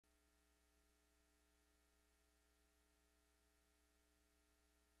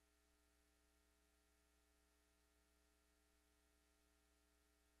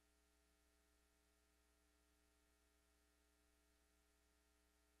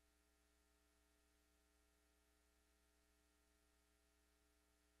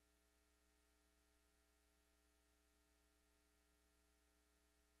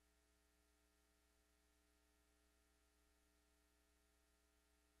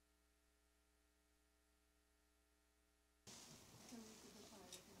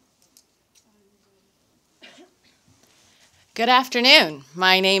Good afternoon.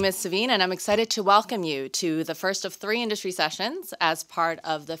 My name is Savine, and I'm excited to welcome you to the first of 3 industry sessions as part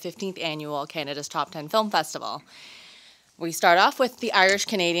of the 15th Annual Canada's Top 10 Film Festival. We start off with the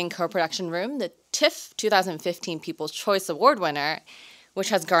Irish-Canadian co-production room, the TIFF 2015 People's Choice Award winner, which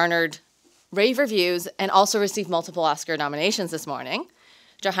has garnered rave reviews and also received multiple Oscar nominations this morning.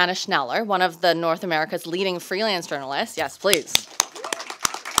 Johanna Schneller, one of North America's leading freelance journalists. Yes, please.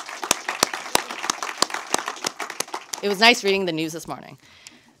 It was nice reading the news this morning.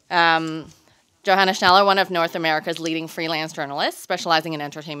 Johanna Schneller, one of North America's leading freelance journalists specializing in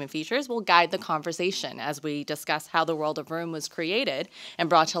entertainment features, will guide the conversation as we discuss how the world of Room was created and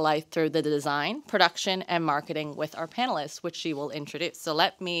brought to life through the design, production, and marketing with our panelists, which she will introduce. So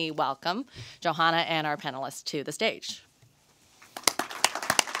let me welcome Johanna and our panelists to the stage.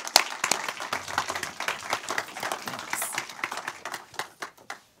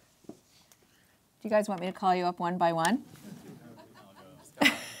 Do you guys want me to call you up one by one?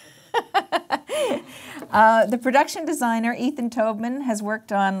 The production designer, Ethan Tobman, has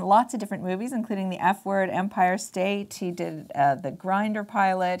worked on lots of different movies, including The F Word, Empire State. He did the Grinder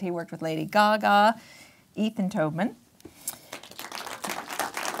pilot. He worked with Lady Gaga. Ethan Tobman.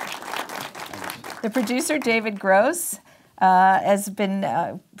 The producer, David Gross, has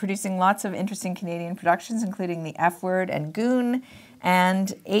been producing lots of interesting Canadian productions, including The F Word and Goon.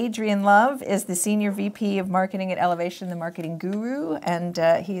 And Adrian Love is the Senior VP of Marketing at Elevation, the marketing guru, and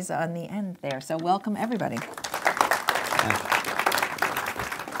he's on the end there. So welcome, everybody.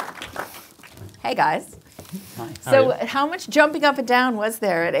 Hey, guys. Hi. So how much jumping up and down was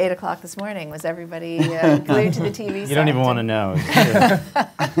there at 8 o'clock this morning? Was everybody glued to the TV set? You don't even want to know.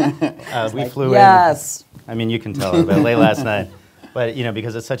 We flew in. Yes. I mean, you can tell her, but late last night. But, you know,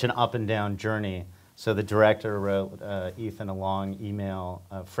 because it's such an up and down journey. So the director wrote Ethan a long email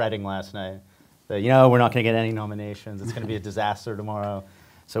fretting last night that, you know, we're not going to get any nominations. It's going to be a disaster tomorrow.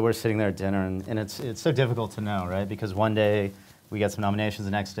 So we're sitting there at dinner, and it's so difficult to know, right? Because one day we get some nominations,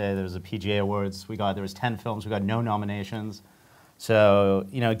 the next day there was a PGA Awards. There was 10 films, we got no nominations. So,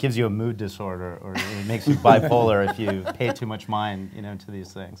 you know, it gives you a mood disorder, or it makes you bipolar if you pay too much mind, you know, to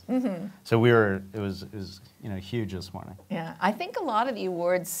these things. Mm-hmm. So it was, you know, huge this morning. Yeah, I think a lot of the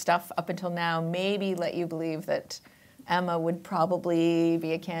awards stuff up until now maybe let you believe that Emma would probably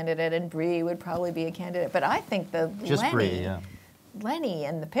be a candidate and Brie would probably be a candidate. But I think Lenny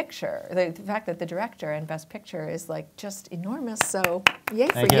and the picture, the fact that the director and Best Picture is like just enormous. So yay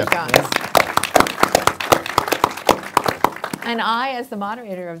for you guys. Yeah. And I, as the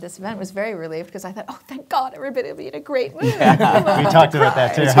moderator of this event, was very relieved because I thought, oh, thank God, everybody will be in a great mood. Yeah. We talked about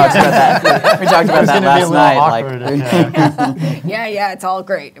that too. We talked about that last night. Yeah, it's all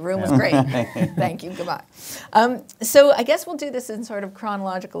great. The room was great. Thank you. Goodbye. So I guess we'll do this in sort of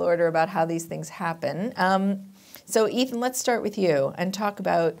chronological order about how these things happen. So Ethan, let's start with you and talk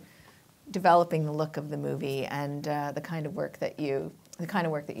about developing the look of the movie and the kind of work that you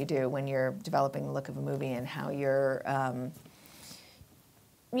do when you're developing the look of a movie and how you're.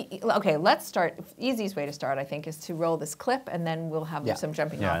 Okay, let's start. Easiest way to start, I think, is to roll this clip, and then we'll have some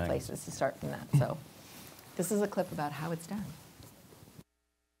jumping off places to start from that. So this is a clip about how it's done.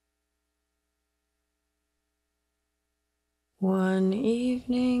 One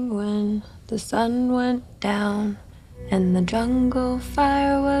evening when the sun went down and the jungle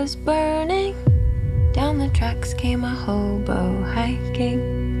fire was burning, down the tracks came a hobo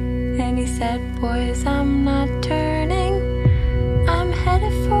hiking, and he said, boys, I'm not turning. I'm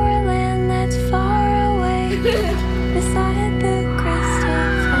headed for a land that's far away, beside the crystal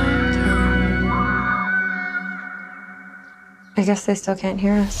fountain. I guess they still can't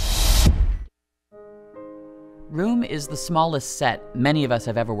hear us. Room is the smallest set many of us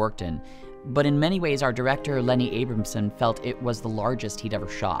have ever worked in, but in many ways our director, Lenny Abramson, felt it was the largest he'd ever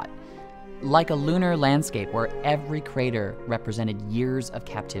shot. Like a lunar landscape where every crater represented years of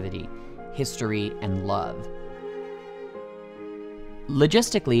captivity, history, and love.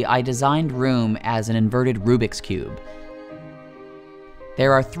 Logistically, I designed Room as an inverted Rubik's Cube.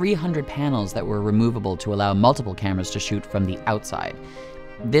 There are 300 panels that were removable to allow multiple cameras to shoot from the outside.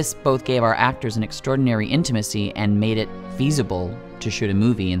 This both gave our actors an extraordinary intimacy and made it feasible to shoot a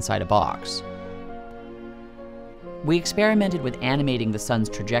movie inside a box. We experimented with animating the sun's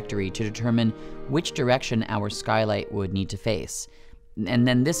trajectory to determine which direction our skylight would need to face. And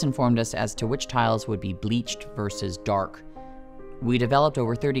then this informed us as to which tiles would be bleached versus dark. We developed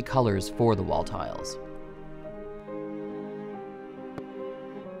over 30 colors for the wall tiles.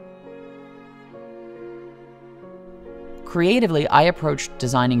 Creatively, I approached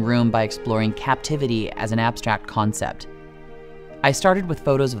designing Room by exploring captivity as an abstract concept. I started with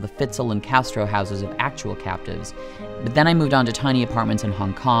photos of the Fitzel and Castro houses of actual captives, but then I moved on to tiny apartments in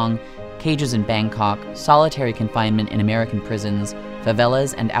Hong Kong, cages in Bangkok, solitary confinement in American prisons,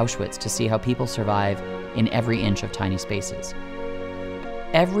 favelas, and Auschwitz to see how people survive in every inch of tiny spaces.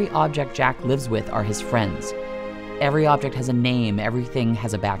 Every object Jack lives with are his friends. Every object has a name, everything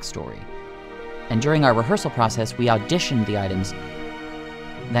has a backstory. And during our rehearsal process, we auditioned the items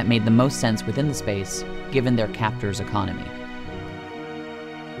that made the most sense within the space, given their captor's economy.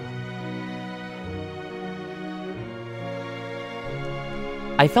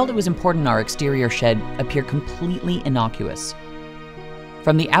 I felt it was important our exterior shed appear completely innocuous.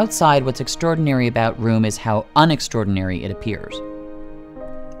 From the outside, what's extraordinary about Room is how unextraordinary it appears.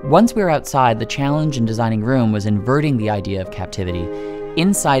 Once we were outside, the challenge in designing Room was inverting the idea of captivity.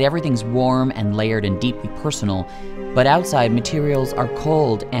 Inside, everything's warm and layered and deeply personal, but outside, materials are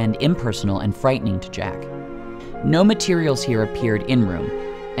cold and impersonal and frightening to Jack. No materials here appeared in Room,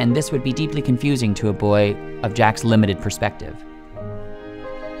 and this would be deeply confusing to a boy of Jack's limited perspective.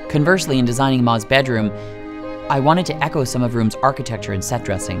 Conversely, in designing Ma's bedroom, I wanted to echo some of Room's architecture and set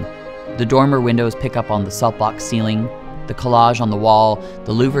dressing. The dormer windows pick up on the saltbox ceiling, the collage on the wall,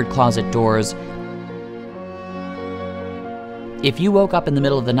 the louvered closet doors. If you woke up in the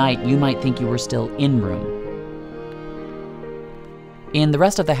middle of the night, you might think you were still in Room. In the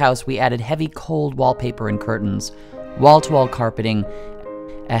rest of the house, we added heavy cold wallpaper and curtains, wall-to-wall carpeting,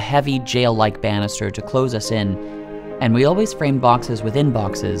 a heavy jail-like banister to close us in, and we always framed boxes within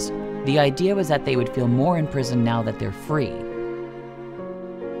boxes. The idea was that they would feel more in prison now that they're free.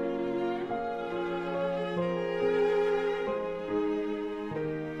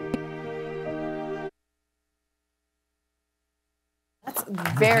 That's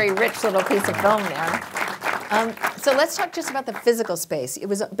a very rich little piece of film there. So let's talk just about the physical space. It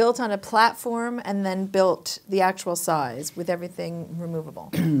was built on a platform and then built the actual size with everything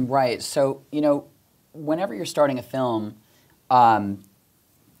removable. Right. So, you know, whenever you're starting a film,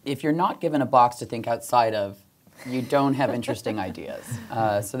 if you're not given a box to think outside of, you don't have interesting ideas.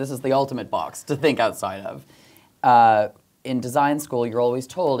 So this is the ultimate box to think outside of. In design school, you're always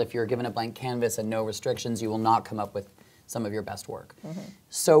told if you're given a blank canvas and no restrictions, you will not come up with some of your best work. Mm-hmm.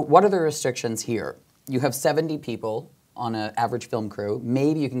 So what are the restrictions here? You have 70 people on an average film crew.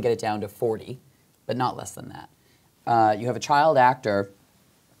 Maybe you can get it down to 40, but not less than that. You have a child actor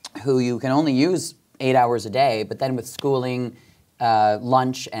who you can only use 8 hours a day, but then with schooling,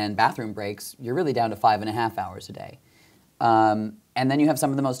 lunch, and bathroom breaks, you're really down to 5.5 hours a day. And then you have some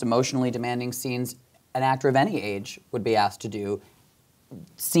of the most emotionally demanding scenes an actor of any age would be asked to do,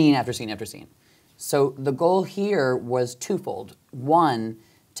 scene after scene after scene. So the goal here was twofold. One,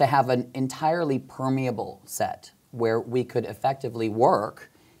 to have an entirely permeable set where we could effectively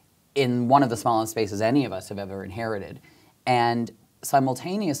work in one of the smallest spaces any of us have ever inherited, and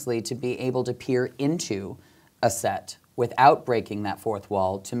simultaneously to be able to peer into a set without breaking that fourth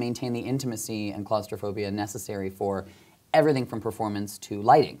wall to maintain the intimacy and claustrophobia necessary for everything from performance to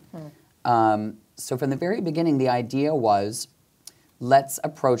lighting. So from the very beginning, the idea was, let's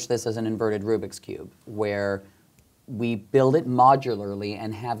approach this as an inverted Rubik's Cube, where we build it modularly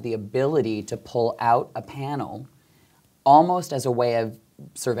and have the ability to pull out a panel almost as a way of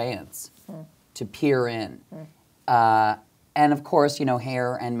surveillance, to peer in. And of course, you know,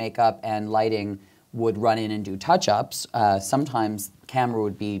 hair and makeup and lighting would run in and do touch-ups. Sometimes the camera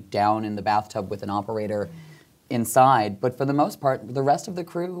would be down in the bathtub with an operator inside, but for the most part, the rest of the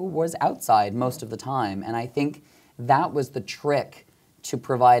crew was outside most of the time. And I think that was the trick to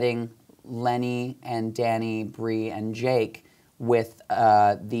providing Lenny and Danny, Bree, and Jake with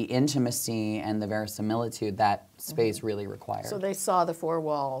the intimacy and the verisimilitude that space really required. So they saw the four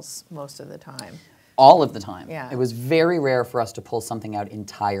walls most of the time. All of the time. Yeah. It was very rare for us to pull something out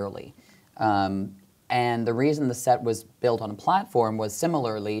entirely. And the reason the set was built on a platform was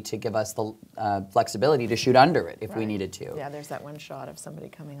similarly to give us the flexibility to shoot under it if we needed to. Yeah, there's that one shot of somebody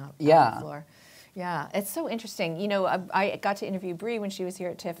coming up on the floor. Yeah, it's so interesting. You know, I got to interview Bree when she was here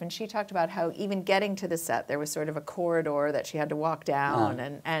at TIFF, and she talked about how even getting to the set, there was sort of a corridor that she had to walk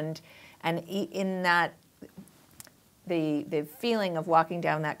down, and in that, the feeling of walking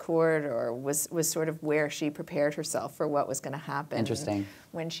down that corridor was sort of where she prepared herself for what was going to happen. Interesting.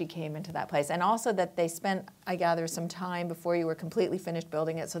 When she came into that place. And also that they spent, I gather, some time before you were completely finished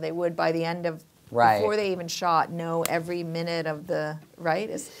building it, so they would, by the end of, before they even shot, know every minute of the,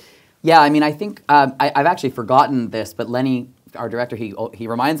 Yeah, I mean, I think, I've actually forgotten this, but Lenny, our director, he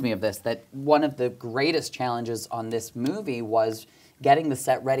reminds me of this, that one of the greatest challenges on this movie was getting the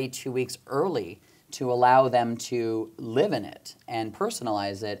set ready 2 weeks early to allow them to live in it and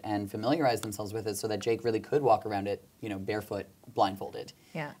personalize it and familiarize themselves with it so that Jake really could walk around it, you know, barefoot, blindfolded.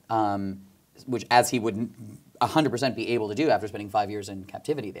 Yeah. Which, as he would 100% be able to do after spending 5 years in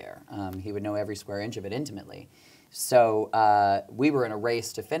captivity there. He would know every square inch of it intimately. So we were in a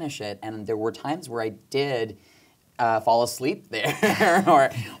race to finish it, and there were times where I did fall asleep there,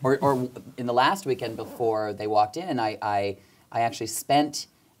 or in the last weekend before they walked in, I actually spent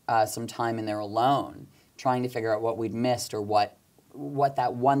some time in there alone, trying to figure out what we'd missed or what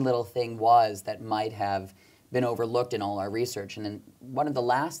that one little thing was that might have been overlooked in all our research. And then one of the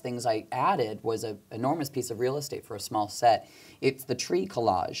last things I added was an enormous piece of real estate for a small set. It's the tree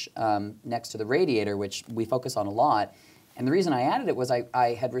collage next to the radiator, which we focus on a lot. And the reason I added it was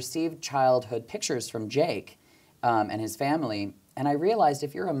I had received childhood pictures from Jake and his family, and I realized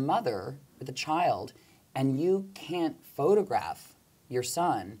if you're a mother with a child and you can't photograph your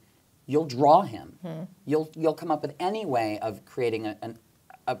son, you'll draw him. You'll come up with any way of creating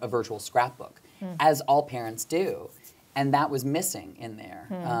a virtual scrapbook, as all parents do. And that was missing in there.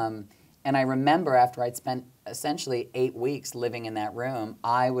 And I remember after I'd spent essentially 8 weeks living in that room,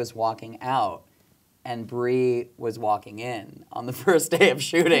 I was walking out and Bree was walking in on the first day of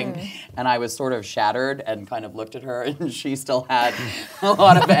shooting, and I was sort of shattered and kind of looked at her, and she still had a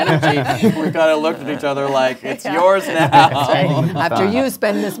lot of energy. We kind of looked at each other like, it's yours now. That's right. After you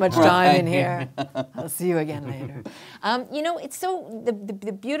spend this much time in here, I'll see you again later. You know, it's so,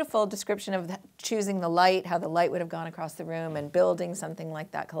 the beautiful description of choosing the light, how the light would have gone across the room and building something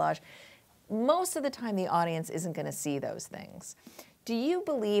like that collage. Most of the time the audience isn't going to see those things. Do you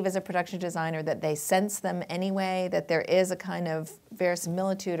believe as a production designer that they sense them anyway, that there is a kind of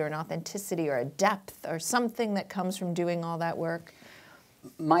verisimilitude or an authenticity or a depth or something that comes from doing all that work?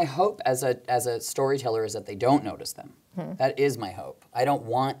 My hope as a storyteller is that they don't notice them. That is my hope. I don't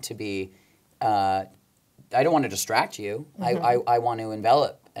want to be, I don't want to distract you. I want to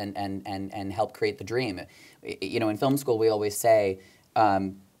envelop and help create the dream. You know, in film school we always say,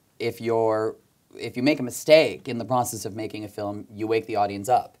 if you make a mistake in the process of making a film, you wake the audience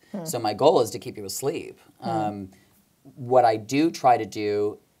up. So my goal is to keep you asleep. What I do try to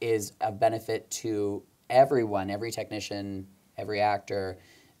do is a benefit to everyone, every technician, every actor,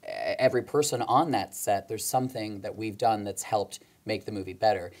 every person on that set. There's something that we've done that's helped make the movie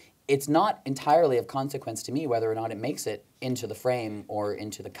better. It's not entirely of consequence to me whether or not it makes it into the frame or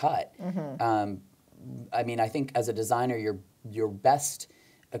into the cut. I mean, I think as a designer, you're best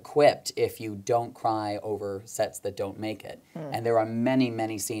equipped if you don't cry over sets that don't make it. And there are many,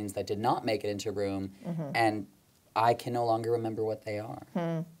 many scenes that did not make it into room, and I can no longer remember what they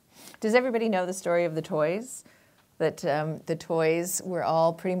are. Does everybody know the story of the toys? That the toys were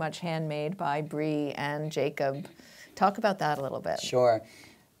all pretty much handmade by Bree and Jacob. Talk about that a little bit. Sure.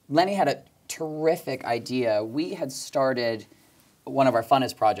 Lenny had a terrific idea. We had started one of our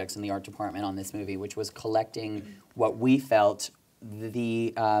funnest projects in the art department on this movie, which was collecting what we felt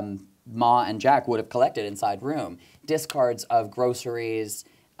the Ma and Jack would have collected inside room. Discards of groceries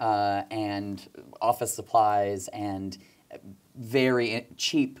and office supplies and very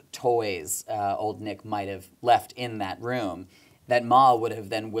cheap toys old Nick might have left in that room that Ma would have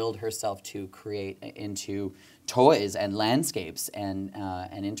then willed herself to create into toys and landscapes and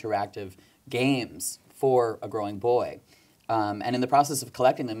interactive games for a growing boy. And in the process of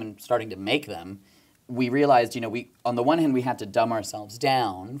collecting them and starting to make them, we realized, you know, on the one hand, we had to dumb ourselves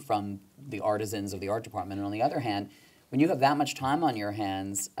down from the artisans of the art department, and on the other hand, when you have that much time on your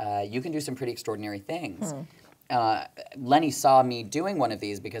hands, you can do some pretty extraordinary things. Lenny saw me doing one of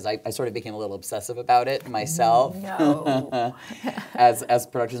these because I sort of became a little obsessive about it myself, as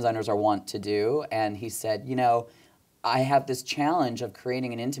production designers are wont to do, and he said, you know, I have this challenge of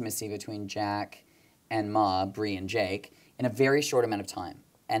creating an intimacy between Jack and Ma, Bree and Jake, in a very short amount of time.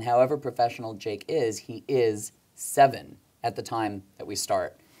 And however professional Jake is, he is 7 at the time that we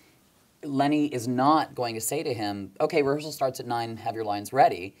start. Lenny is not going to say to him, okay, rehearsal starts at 9, have your lines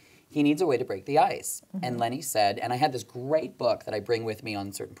ready. He needs a way to break the ice. And Lenny said, and I had this great book that I bring with me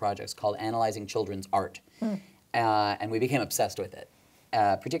on certain projects called Analyzing Children's Art. And we became obsessed with it,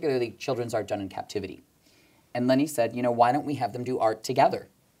 particularly children's art done in captivity. And Lenny said, you know, why don't we have them do art together?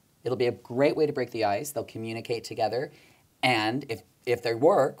 It'll be a great way to break the ice. They'll communicate together. And if they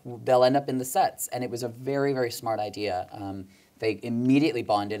work, they'll end up in the sets. And it was a very, very smart idea. They immediately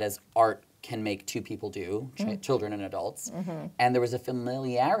bonded, as art can make two people do, children and adults. And there was a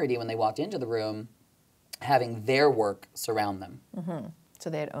familiarity when they walked into the room, having their work surround them.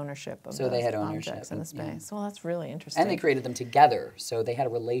 So they had ownership of so they had objects ownership in the space. Well, that's really interesting. And they created them together, so they had a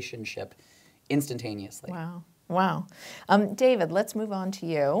relationship instantaneously. Wow. Wow. David, let's move on to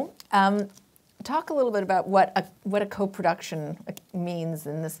you. talk a little bit about what a co-production means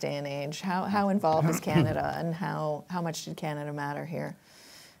in this day and age. How involved is Canada, and how much did Canada matter here?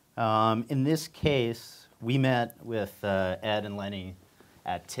 In this case, we met with Ed and Lenny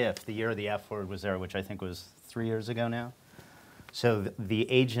at TIFF the year the F Word was there, which I think was 3 years ago now. So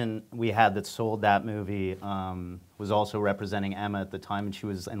the agent we had that sold that movie was also representing Emma at the time,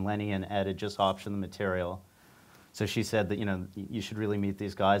 and Lenny and Ed had just optioned the material. So she said that, you should really meet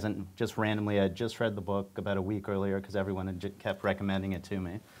these guys. And just randomly, I just read the book about a week earlier because everyone had kept recommending it to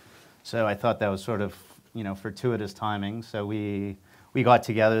me. So I thought that was sort of, fortuitous timing. So we got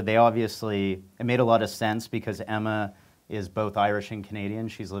together. It made a lot of sense because Emma is both Irish and Canadian.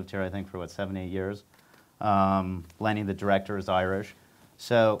 She's lived here, I think, for 7, 8 years. Lenny, the director, is Irish.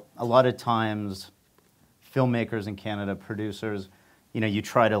 So a lot of times, filmmakers in Canada, producers, you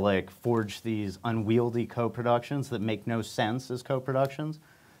try to forge these unwieldy co-productions that make no sense as co-productions,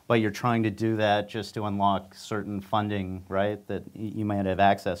 but you're trying to do that just to unlock certain funding, right, that you might have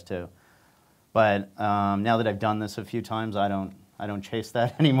access to. But now that I've done this a few times, I don't chase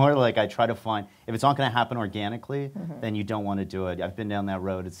that anymore. I try to find, if it's not going to happen organically, then you don't want to do it. I've been down that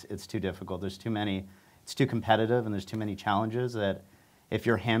road. It's too difficult. There's too many. It's too competitive, and there's too many challenges that if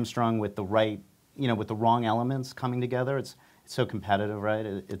you're hamstrung with the right, with the wrong elements coming together, it's so competitive, right?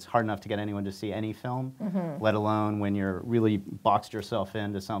 It's hard enough to get anyone to see any film, let alone when you're really boxed yourself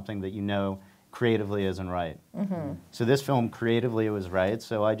into something that creatively isn't right. So this film, creatively, it was right.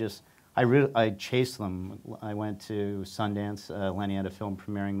 So I chased them. I went to Sundance. Lenny had a film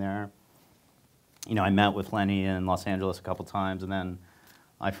premiering there. I met with Lenny in Los Angeles a couple times, and then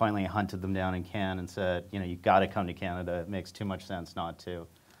I finally hunted them down in Cannes and said, you got to come to Canada. It makes too much sense not to.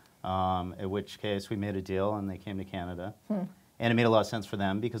 At which case we made a deal and they came to Canada. And it made a lot of sense for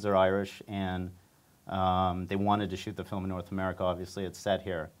them because they're Irish and they wanted to shoot the film in North America. Obviously, it's set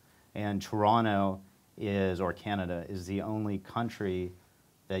here. And Toronto or Canada, is the only country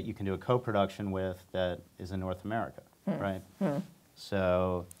that you can do a co-production with that is in North America, right?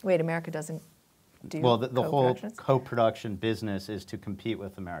 So... Wait, America doesn't... Well, the whole co-production business is to compete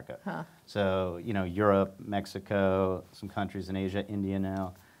with America. So, Europe, Mexico, some countries in Asia, India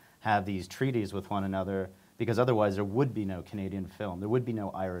now, have these treaties with one another because otherwise there would be no Canadian film. There would be no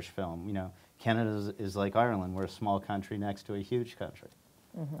Irish film. Canada is like Ireland. We're a small country next to a huge country.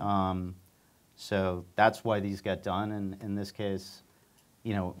 So that's why these get done. And in this case,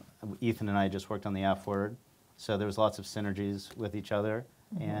 Ethan and I just worked on the F Word. So there was lots of synergies with each other.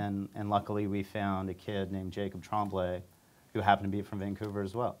 And luckily we found a kid named Jacob Tremblay who happened to be from Vancouver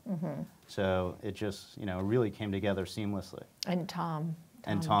as well. So it just, really came together seamlessly. And Tom.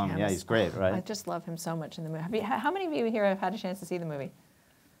 Tom, yeah, he's great, right? I just love him so much in the movie. How many of you here have had a chance to see the movie?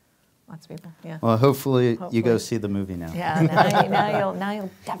 Lots of people, yeah. Well, hopefully you go see the movie now. Yeah, now you'll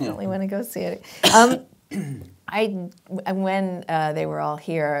definitely want to go see it. When they were all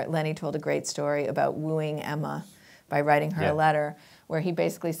here, Lenny told a great story about wooing Emma by writing her a letter where he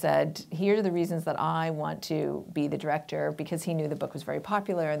basically said, here are the reasons that I want to be the director, because he knew the book was very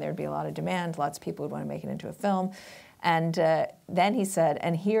popular and there'd be a lot of demand, lots of people would want to make it into a film. And then he said,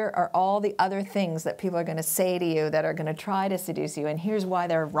 and here are all the other things that people are going to say to you that are going to try to seduce you, and here's why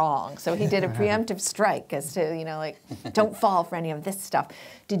they're wrong. So he did a preemptive strike as to, don't fall for any of this stuff.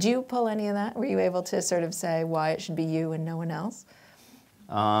 Did you pull any of that? Were you able to sort of say why it should be you and no one else?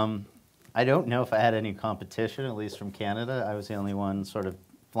 I don't know if I had any competition, at least from Canada. I was the only one sort of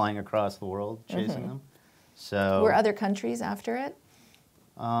flying across the world chasing them. So were other countries after it?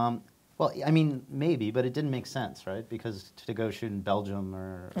 Well, I mean, maybe, but it didn't make sense, right? Because to go shoot in Belgium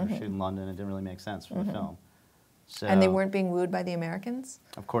or shoot in London, it didn't really make sense for the film. So, and they weren't being wooed by the Americans?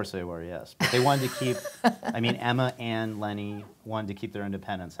 Of course they were, yes. But they wanted to keep, Emma and Lenny wanted to keep their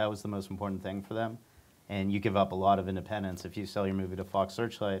independence. That was the most important thing for them. And you give up a lot of independence. If you sell your movie to Fox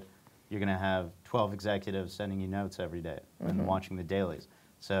Searchlight, you're going to have 12 executives sending you notes every day and watching the dailies.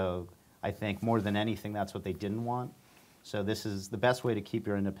 So I think more than anything, that's what they didn't want. So this is the best way to keep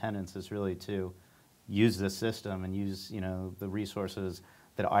your independence is really to use this system and use the resources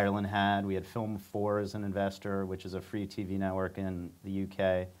that Ireland had. We had Film 4 as an investor, which is a free TV network in the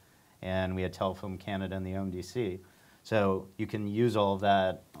UK, and we had Telefilm Canada and the OMDC. So you can use all of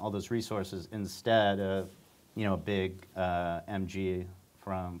that, all those resources instead of a big MG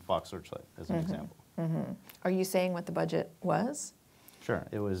from Fox Searchlight as an example. Are you saying what the budget was? Sure,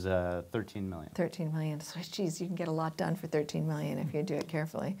 it was 13 million. 13 million. So, geez, you can get a lot done for 13 million if you do it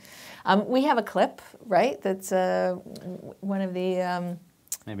carefully. We have a clip, right? That's one of the.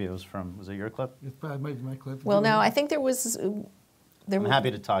 Maybe it was it your clip? It might be my clip. Well, no, I think there was. I'm happy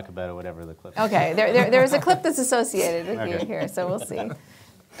to talk about it, whatever the clip is. Okay, there is a clip that's associated with you here, so we'll see.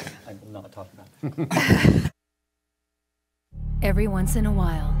 I will not talk about it. Every once in a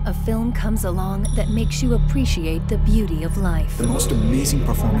while, a film comes along that makes you appreciate the beauty of life. The most amazing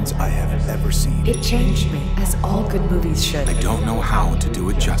performance I have ever seen. It changed me, as all good movies should. I don't know how to do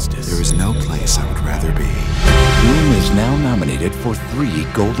it justice. There is no place I would rather be. Goon is now nominated for 3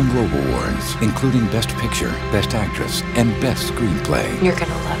 Golden Globe Awards, including Best Picture, Best Actress, and Best Screenplay. You're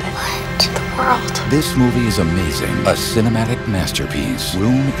gonna love it. What? The world. This movie is amazing, a cinematic masterpiece.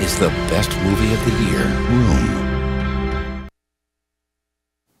 Room is the best movie of the year. Room.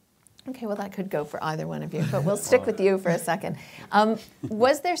 Okay, well, that could go for either one of you, but we'll stick with you for a second.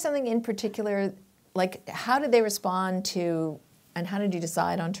 Was there something in particular, like how did they respond to, and how did you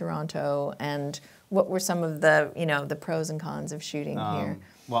decide on Toronto, and what were some of the, you know, the pros and cons of shooting here?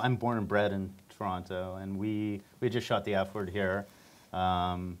 Well, I'm born and bred in Toronto, and we just shot the F Word here.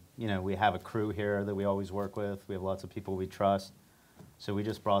 You know, we have a crew here that we always work with. We have lots of people we trust. So we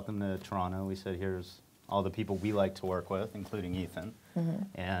just brought them to Toronto. We said, here's all the people we like to work with, including Ethan.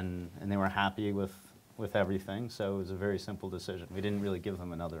 And they were happy with everything, so it was a very simple decision. We didn't really give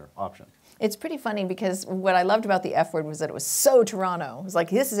them another option. It's pretty funny because what I loved about the F Word was that it was so Toronto. It was like,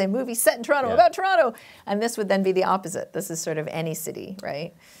 this is a movie set in Toronto about Toronto, and this would then be the opposite. This is sort of any city,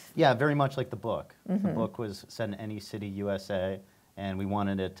 right? Yeah, very much like the book. The book was set in any city, USA, and we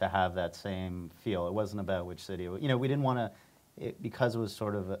wanted it to have that same feel. It wasn't about which city. You know, we didn't want to, because it was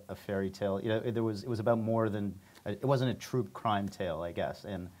sort of a fairy tale. You know, it was about more than. It wasn't a true crime tale, I guess,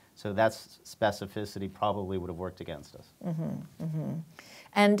 and so that specificity probably would have worked against us.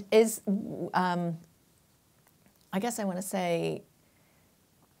 And is, I guess I want to say,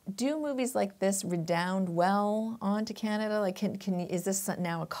 do movies like this redound well onto Canada? Like, is this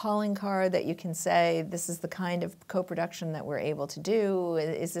now a calling card that you can say this is the kind of co-production that we're able to do?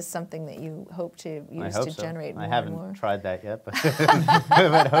 Is this something that you hope to use to generate more and more? I haven't tried that yet, but,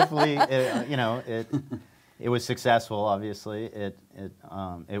 but hopefully, you know, it was successful. Obviously,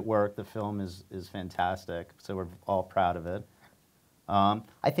 it worked. The film is fantastic, so we're all proud of it.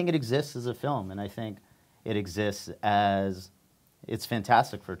 I think it exists as a film, and I think it exists as. It's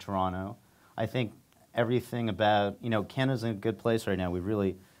fantastic for Toronto. I think everything about, you know, Canada's in a good place right now. We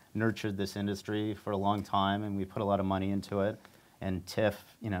really nurtured this industry for a long time, and we put a lot of money into it. And TIFF,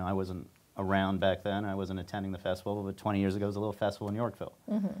 you know, I wasn't around back then. I wasn't attending the festival, but 20 years ago, it was a little festival in Yorkville.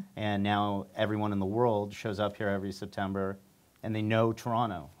 And now everyone in the world shows up here every September, and they know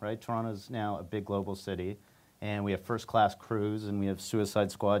Toronto, right? Toronto's now a big global city, and we have first-class crews, and we have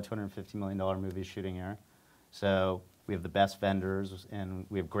Suicide Squad, $250 million movie shooting here. So we have the best vendors, and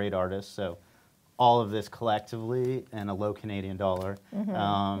we have great artists. So all of this collectively and a low Canadian dollar, you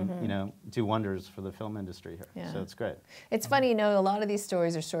know, do wonders for the film industry here. So it's great. It's funny, you know, a lot of these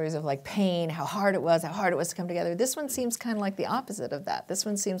stories are stories of like pain, how hard it was to come together. This one seems kind of like the opposite of that. This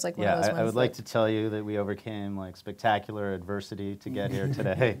one seems like one of those ones. I would like to tell you that we overcame like spectacular adversity to get here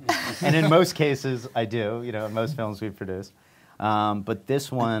today. And in most cases, I do, you know, in most films we've produced. But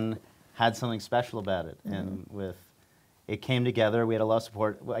this one had something special about it. And it came together. We had a lot of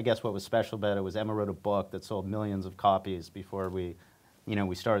support. I guess what was special about it was Emma wrote a book that sold millions of copies before we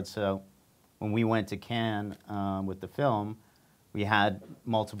started. So when we went to Cannes with the film, we had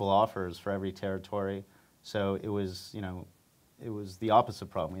multiple offers for every territory. So it was, you know, it was the opposite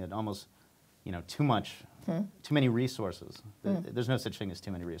problem. We had almost, you know, too many resources. There's no such thing as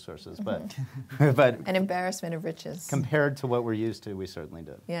too many resources, but an embarrassment of riches. Compared to what we're used to, we certainly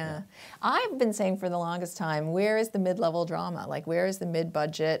did. Yeah. I've been saying for the longest time, where is the mid-level drama? Like, where is the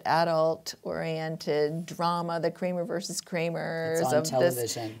mid-budget, adult-oriented drama, the Kramer versus Kramers it's on of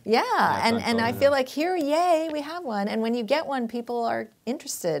television. Yeah, and I feel like here, yay, we have one. And when you get one, people are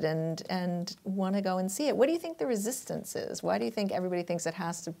interested and want to go and see it. What do you think the resistance is? Why do you think everybody thinks it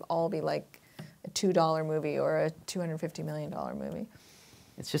has to all be like a $2 movie or a $250 million movie?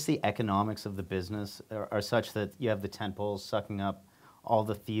 It's just the economics of the business are such that you have the tentpoles sucking up all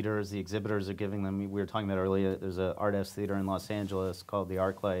the theaters, the exhibitors are giving them. We were talking about earlier, there's an art house theater in Los Angeles called the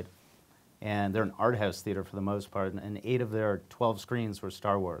ArcLight, and they're an art house theater for the most part, and 8 of their 12 screens were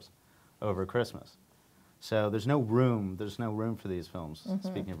Star Wars over Christmas. So there's no room for these films,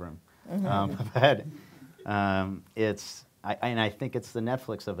 speaking of room. But I think it's the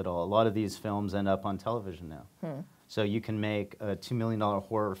Netflix of it all. A lot of these films end up on television now. So you can make a $2 million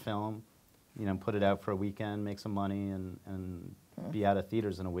horror film, you know, put it out for a weekend, make some money, and be out of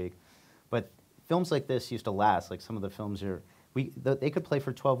theaters in a week. But films like this used to last. Like some of the films they could play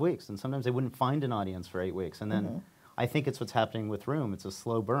for 12 weeks, and sometimes they wouldn't find an audience for 8 weeks. And then I think it's what's happening with Room. It's a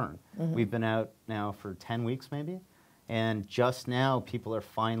slow burn. We've been out now for 10 weeks maybe, and just now people are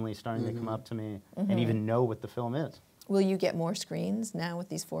finally starting to come up to me and even know what the film is. Will you get more screens now with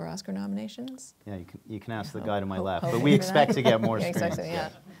these 4 Oscar nominations? Yeah, you can ask the guy to my left, hoping but we for expect that. to get more Yeah, screens. exactly, yeah.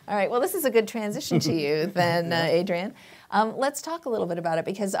 All right, well, this is a good transition to you then, Adrian. Let's talk a little bit about it,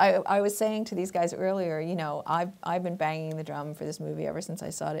 because I was saying to these guys earlier, you know, I've been banging the drum for this movie ever since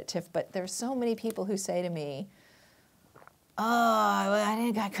I saw it at TIFF, but there's so many people who say to me, oh,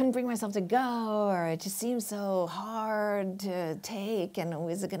 I couldn't bring myself to go, or it just seems so hard to take, and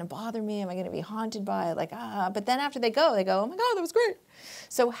is it going to bother me? Am I going to be haunted by it? Like, but then after they go, oh my God, that was great.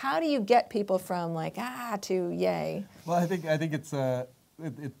 So how do you get people from like, to yay? Well, I think it's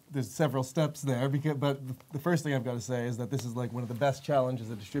there's several steps there, but the first thing I've got to say is that this is like one of the best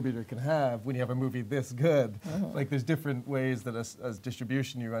challenges a distributor can have when you have a movie this good. Like, there's different ways that as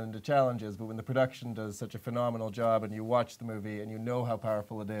distribution you run into challenges, but when the production does such a phenomenal job and you watch the movie and you know how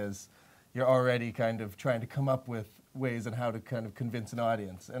powerful it is, you're already kind of trying to come up with ways on how to kind of convince an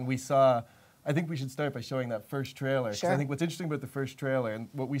audience. And I think we should start by showing that first trailer. Sure. I think what's interesting about the first trailer, and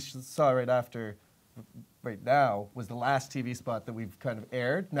what we saw right now, was the last TV spot that we've kind of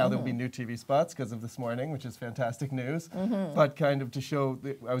aired. Now there'll be new TV spots because of this morning, which is fantastic news. But kind of to show,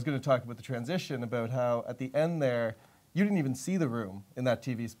 I was going to talk about the transition, about how at the end there, you didn't even see the room in that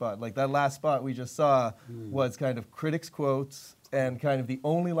TV spot. Like, that last spot we just saw was kind of critics' quotes, and kind of the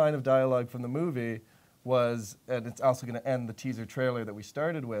only line of dialogue from the movie was, and it's also going to end the teaser trailer that we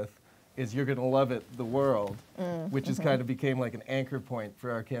started with, is "You're Gonna Love It, the World," which is kind of became like an anchor point for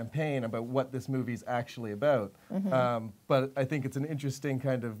our campaign about what this movie's actually about. But I think it's an interesting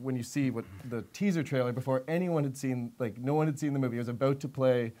kind of, when you see what the teaser trailer, before anyone had seen, like, no one had seen the movie, it was about to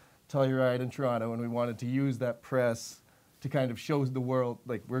play Telluride in Toronto, and we wanted to use that press to kind of show the world,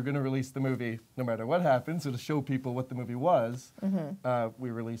 like, we're going to release the movie no matter what happens, so to show people what the movie was, we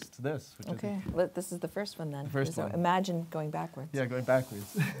released this. Which Okay, this is the first one then. The first so one. Imagine going backwards. Yeah, going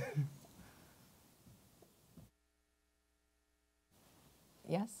backwards.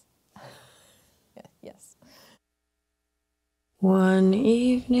 Yes? Yes. One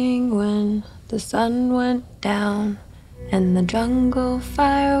evening when the sun went down and the jungle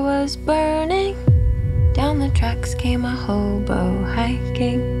fire was burning, down the tracks came a hobo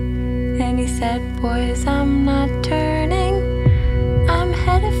hiking, and he said, boys, I'm not turning. I'm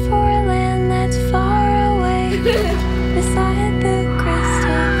headed for a land that's far away, beside the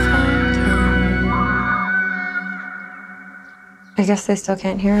crystal fountain. I guess they still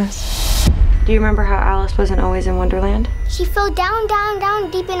can't hear us. Do you remember how Alice wasn't always in Wonderland? She fell down, down, down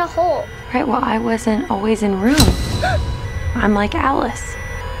deep in a hole. Right, well, I wasn't always in room. I'm like Alice.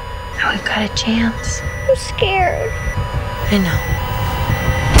 Now we've got a chance. I'm scared. I know.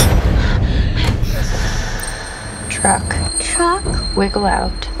 Truck. Truck. Wiggle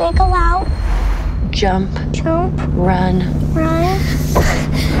out. Wiggle out. Jump. Jump. Run. Run.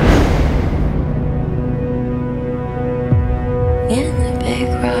 In the big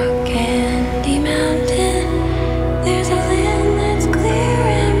rock candy mountain, there's a land that's clear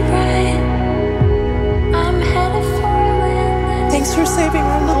and bright. I'm headed for a land that's Thanks for saving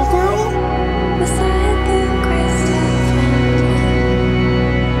our little girl. beside the crystal fountain.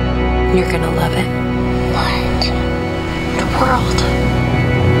 You're gonna love it. What? The world.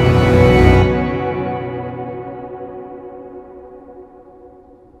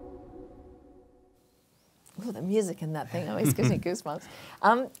 Ooh, the music in that thing always gives me goosebumps.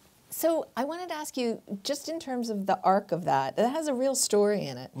 So I wanted to ask you, just in terms of the arc of that, it has a real story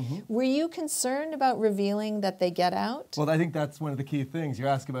in it. Were you concerned about revealing that they get out? Well, I think that's one of the key things. You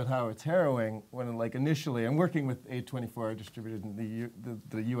ask about how it's harrowing, when, like, initially, I'm working with A24 distributed, and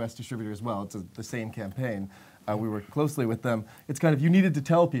the US distributor as well. It's the same campaign. We work closely with them. It's kind of, you needed to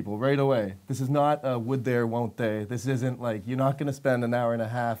tell people right away. This is not a would they or won't they. This isn't like, you're not going to spend an hour and a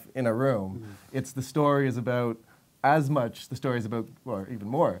half in a room. It's, the story is about, as much the story is about, or even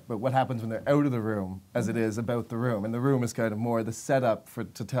more, but what happens when they're out of the room as it is about the room. And the room is kind of more the setup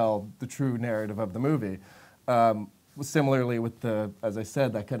to tell the true narrative of the movie. Similarly with the, as I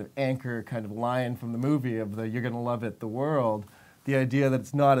said, that kind of anchor kind of line from the movie of the "You're Gonna Love It, the World," the idea that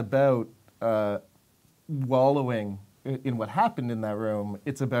it's not about wallowing in what happened in that room.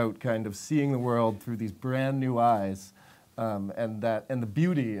 It's about kind of seeing the world through these brand new eyes, and the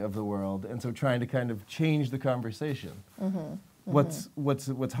beauty of the world, and so trying to kind of change the conversation.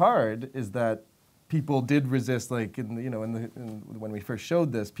 What's hard is that people did resist, like when we first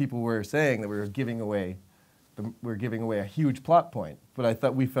showed this, people were saying that we were giving away a huge plot point.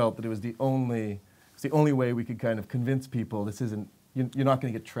 But we felt that it was the only way we could kind of convince people this isn't you're not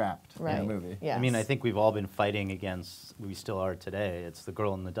going to get trapped Right. in a movie. Yes. I mean, I think we've all been fighting against, we still are today, it's the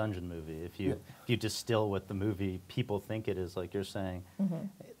girl in the dungeon movie. If you distill what the movie people think it is, like you're saying,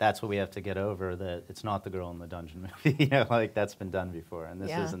 that's what we have to get over, that it's not the girl in the dungeon movie. You know, like that's been done before, and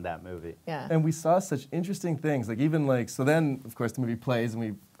this isn't that movie. Yeah. And we saw such interesting things, like even like, so then, of course, the movie plays, and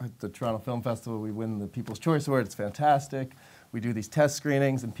we, at the Toronto Film Festival, we win the People's Choice Award, it's fantastic. We do these test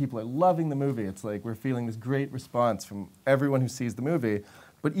screenings, and people are loving the movie. It's like we're feeling this great response from everyone who sees the movie.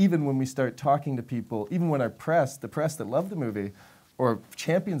 But even when we start talking to people, even when our press, the press that love the movie, or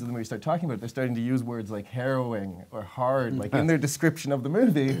champions of the movie start talking about it, they're starting to use words like harrowing or hard, like in their description of the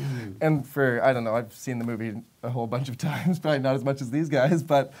movie. And for, I don't know, I've seen the movie a whole bunch of times, probably not as much as these guys,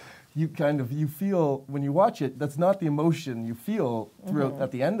 but you you feel, when you watch it, that's not the emotion you feel throughout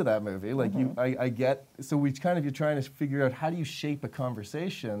at the end of that movie. Like I get, so you're trying to figure out how do you shape a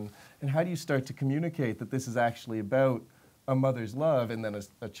conversation, and how do you start to communicate that this is actually about a mother's love, and then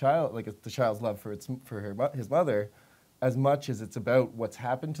a child, like the child's love for his mother, as much as it's about what's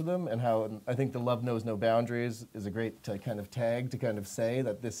happened to them, and how, and I think the Love Knows No Boundaries is a great kind of tag to kind of say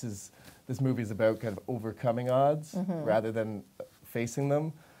that this movie is about kind of overcoming odds rather than facing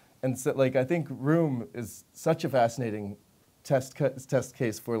them. And so, like, I think Room is such a fascinating test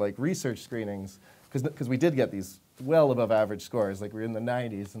case for like research screenings, because we did get these well above average scores, like we're in the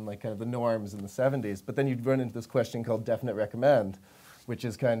 90s and like kind of the norms in the 70s. But then you'd run into this question called definite recommend, which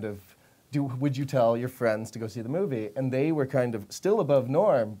is kind of, would you tell your friends to go see the movie? And they were kind of still above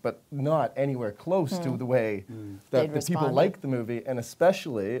norm, but not anywhere close to the way that the people liked the movie. And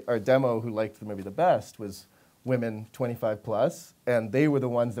especially our demo, who liked the movie the best, was women 25 plus, and they were the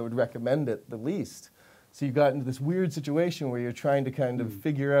ones that would recommend it the least. So you got into this weird situation where you're trying to kind of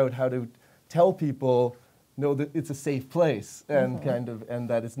figure out how to tell people, no, that it's a safe place, and and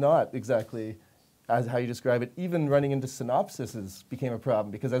that it's not exactly as how you describe it. Even running into synopsises became a problem,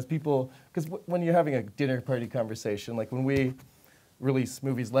 because when you're having a dinner party conversation, like when we release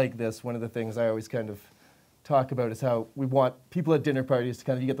movies like this, one of the things I always kind of talk about is how we want people at dinner parties to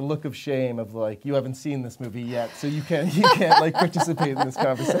kind of, you get the look of shame of like, you haven't seen this movie yet, so you can't like participate in this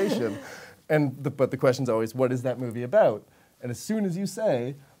conversation. But the question's always, what is that movie about? And as soon as you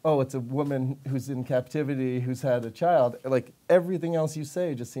say, oh, it's a woman who's in captivity, who's had a child, like everything else you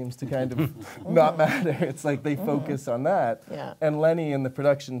say just seems to kind of not matter. It's like they focus on that. Yeah. And Lenny and the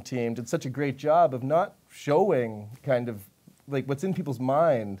production team did such a great job of not showing kind of like what's in people's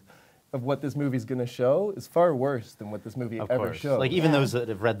mind of what this movie's going to show is far worse than what this movie ever showed. Like even those that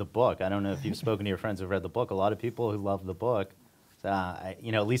have read the book, I don't know if you've spoken to your friends who've read the book, a lot of people who love the book,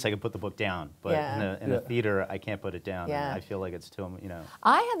 at least I can put the book down, but in a theater, I can't put it down. Yeah. And I feel like it's too,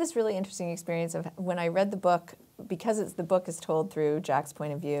 I had this really interesting experience of when I read the book, because the book is told through Jack's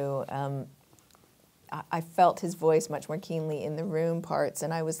point of view, I felt his voice much more keenly in the room parts,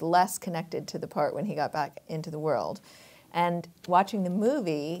 and I was less connected to the part when he got back into the world. And watching the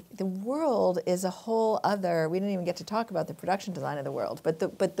movie, the world is a whole other. We didn't even get to talk about the production design of the world, but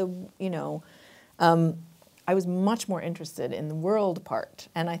I was much more interested in the world part,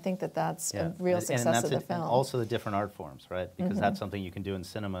 and I think that's a real success of the film. And also the different art forms, right? Because that's something you can do in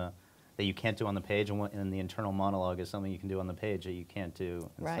cinema that you can't do on the page, and the internal monologue is something you can do on the page that you can't do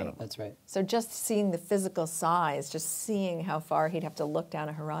in cinema. That's right. So just seeing the physical size, just seeing how far he'd have to look down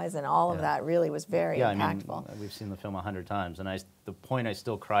a horizon, all of that really was very impactful. I mean, we've seen the film 100 times, and the point I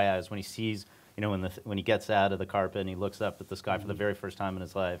still cry out is when he sees, when he gets out of the carpet and he looks up at the sky for the very first time in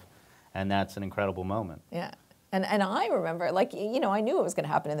his life, and that's an incredible moment. Yeah. And I remember, like, I knew it was going to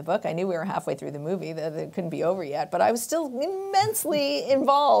happen in the book. I knew we were halfway through the movie, that it couldn't be over yet. But I was still immensely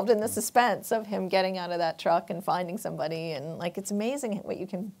involved in the suspense of him getting out of that truck and finding somebody. And, like, it's amazing what you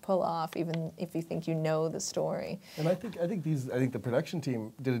can pull off, even if you think you know the story. And I think the production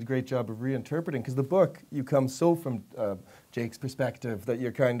team did a great job of reinterpreting, because the book, you come so from Jake's perspective that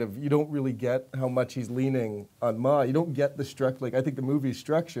you're you don't really get how much he's leaning on Ma. You don't get the structure. Like, I think the movie's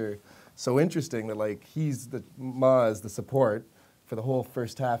structure so interesting that like Ma is the support for the whole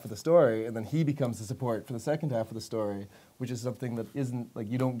first half of the story, and then he becomes the support for the second half of the story, which is something that isn't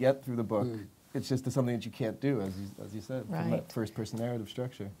like you don't get through the book. It's just something that you can't do, as you said, from that first-person narrative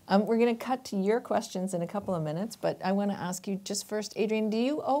structure. We're going to cut to your questions in a couple of minutes, but I want to ask you just first, Adrian, do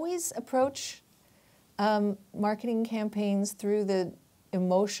you always approach marketing campaigns through the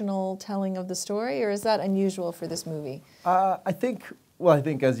emotional telling of the story, or is that unusual for this movie? I think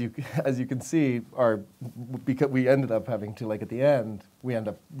as you can see, because we ended up having to, like, at the end, we end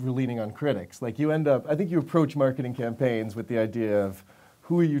up leaning on critics. Like, I think you approach marketing campaigns with the idea of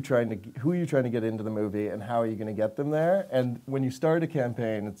who are you trying to get into the movie, and how are you going to get them there. And when you start a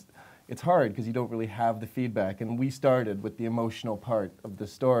campaign, it's hard because you don't really have the feedback. And we started with the emotional part of the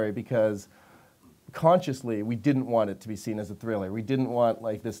story because consciously we didn't want it to be seen as a thriller. We didn't want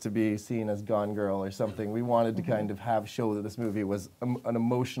like this to be seen as Gone Girl or something. We wanted to kind of show that this movie was an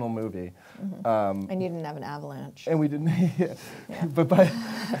emotional movie. And you didn't have an avalanche. And we didn't. Yeah. But by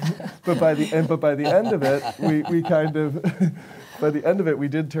the end of it, we kind of. By the end of it, we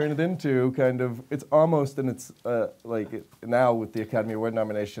did turn it into kind of, it's almost, and it's now with the Academy Award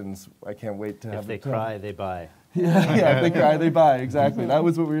nominations, I can't wait to have If they cry, they buy. Yeah, if they cry, they buy, exactly. That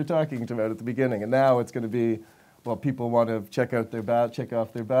was what we were talking about at the beginning. And now it's going to be, well, people want to check off their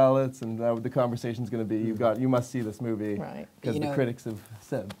ballots, and now the conversation's going to be, you must see this movie, because the critics have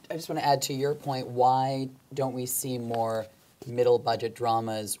said. I just want to add to your point, why don't we see more middle budget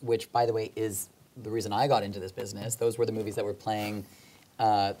dramas, which, by the way, is the reason I got into this business. Those were the movies that were playing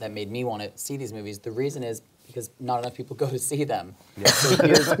that made me want to see these movies. The reason is because not enough people go to see them. Yeah. So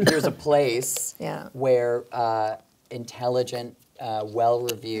here's a place where intelligent,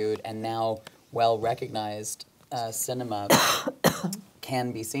 well-reviewed, and now well-recognized cinema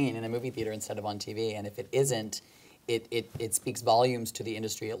can be seen in a movie theater instead of on TV. And if it isn't, it speaks volumes to the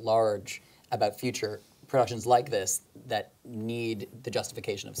industry at large about future productions like this that need the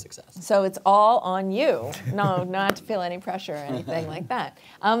justification of success. So it's all on you. No, not to feel any pressure or anything like that.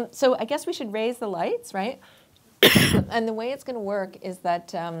 So I guess we should raise the lights, right? And the way it's going to work is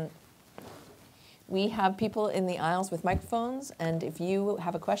that we have people in the aisles with microphones, and if you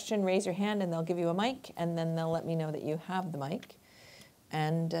have a question, raise your hand and they'll give you a mic, and then they'll let me know that you have the mic.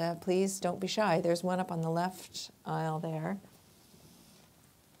 And please don't be shy. There's one up on the left aisle there.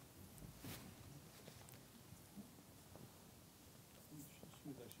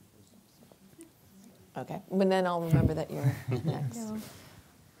 Okay, and then I'll remember that you're next. Hello.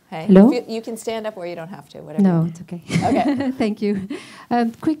 Hey, Hello? You can stand up or you don't have to, whatever. No, it's okay. Okay. Thank you.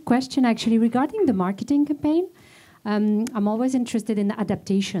 Quick question, actually, regarding the marketing campaign. I'm always interested in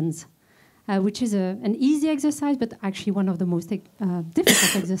adaptations, which is an easy exercise, but actually one of the most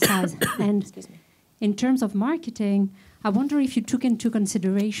difficult exercises. And in terms of marketing, I wonder if you took into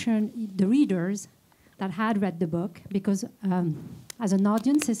consideration the readers that had read the book, because as an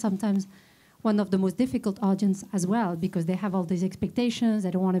audience, it's sometimes one of the most difficult audience as well, because they have all these expectations, they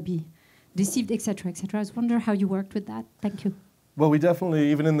don't want to be deceived, etc., etc. I just wonder how you worked with that. Thank you. Well, we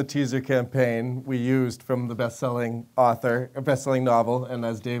definitely, even in the teaser campaign, we used from the best-selling author, a best-selling novel, and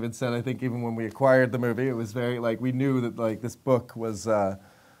as David said, I think even when we acquired the movie, it was very, we knew that this book was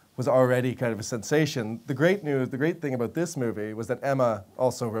already kind of a sensation. The great thing about this movie was that Emma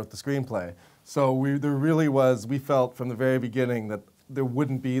also wrote the screenplay. So there really was, we felt from the very beginning that there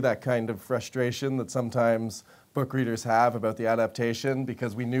wouldn't be that kind of frustration that sometimes book readers have about the adaptation,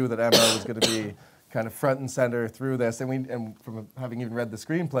 because we knew that Emma was going to be kind of front and center through this, and from having even read the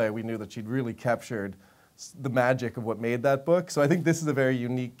screenplay, we knew that she'd really captured the magic of what made that book. So I think this is a very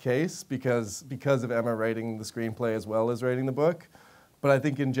unique case because of Emma writing the screenplay as well as writing the book. But I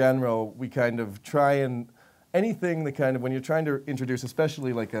think in general, we kind of try and anything that kind of, when you're trying to introduce,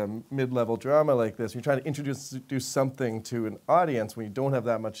 especially like a mid-level drama like this, you're trying to introduce something to an audience when you don't have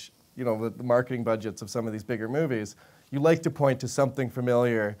that much, the marketing budgets of some of these bigger movies, you like to point to something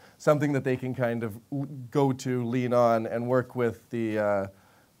familiar, something that they can kind of go to, lean on, and work with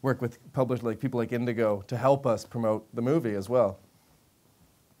publishers, people like Indigo, to help us promote the movie as well.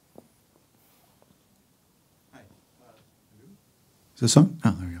 Is this on?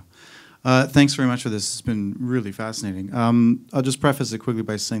 Oh, there we go. Thanks very much for this. It's been really fascinating. I'll just preface it quickly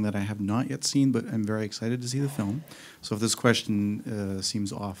by saying that I have not yet seen, but I'm very excited to see the film. So if this question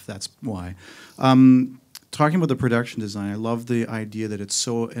seems off, that's why. Talking about the production design, I love the idea that it's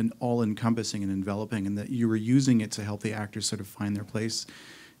so all-encompassing and enveloping, and that you were using it to help the actors sort of find their place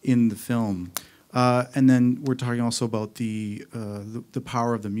in the film. And then we're talking also about the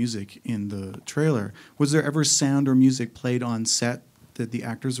power of the music in the trailer. Was there ever sound or music played on set that the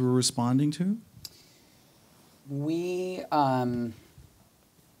actors were responding to? We,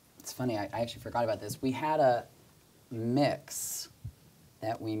 it's funny, I actually forgot about this. We had a mix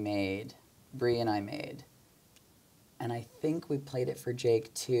that we made, Bree and I made, and I think we played it for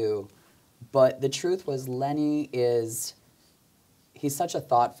Jake too. But the truth was, Lenny he's such a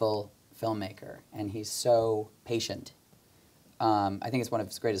thoughtful filmmaker, and he's so patient. I think it's one of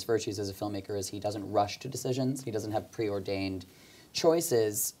his greatest virtues as a filmmaker is he doesn't rush to decisions. He doesn't have preordained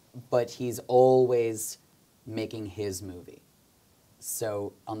choices, but he's always making his movie.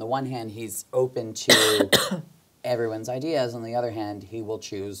 So on the one hand, he's open to everyone's ideas. On the other hand, he will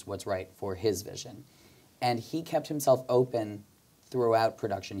choose what's right for his vision. And he kept himself open throughout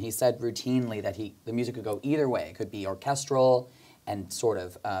production. He said routinely that the music could go either way. It could be orchestral, and sort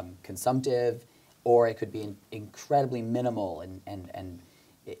of consumptive, or it could be incredibly minimal and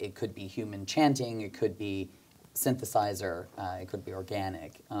it could be human chanting, it could be synthesizer, it could be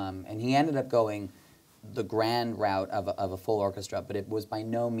organic. And he ended up going the grand route of a full orchestra, but it was by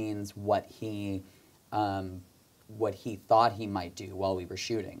no means what he thought he might do while we were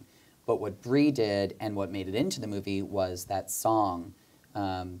shooting. But what Bree did and what made it into the movie was that song,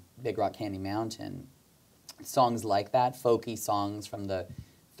 Big Rock Candy Mountain. Songs like that, folky songs from the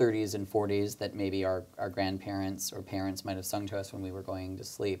 30s and 40s that maybe our grandparents or parents might have sung to us when we were going to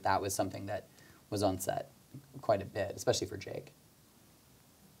sleep. That was something that was on set quite a bit, especially for Jake.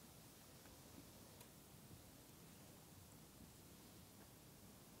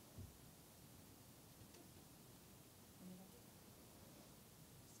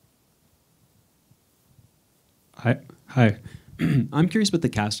 Hi. I'm curious about the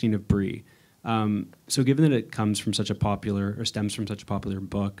casting of Bree. So given that it comes from such a popular, or stems from such a popular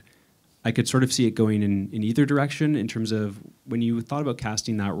book, I could sort of see it going in either direction in terms of when you thought about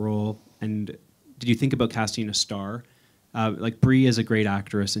casting that role, and did you think about casting a star? Like Bree is a great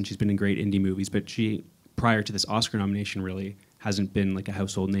actress and she's been in great indie movies, but she, prior to this Oscar nomination, really hasn't been like a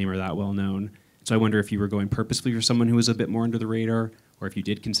household name or that well known. So I wonder if you were going purposefully for someone who was a bit more under the radar, or if you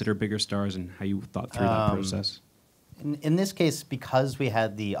did consider bigger stars and how you thought through that process. In this case, because we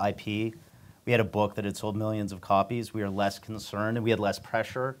had the IP, we had a book that had sold millions of copies, we were less concerned and we had less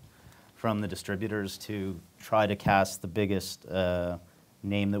pressure from the distributors to try to cast the biggest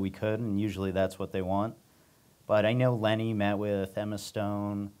name that we could, and usually that's what they want. But I know Lenny met with Emma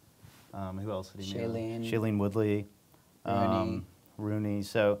Stone, who else did he meet? Shailene Woodley, Rooney.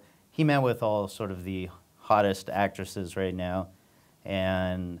 So he met with all sort of the hottest actresses right now,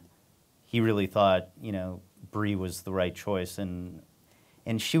 and he really thought, you know, Bree was the right choice, and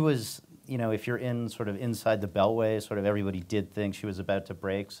she was, you know, if you're in sort of inside the beltway, sort of everybody did think she was about to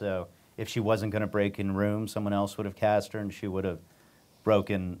break, so if she wasn't going to break in Room, someone else would have cast her, and she would have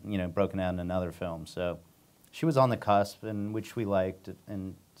broken out in another film. So she was on the cusp, and which we liked,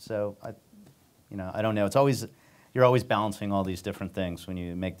 and so I don't know. It's always, you're always balancing all these different things when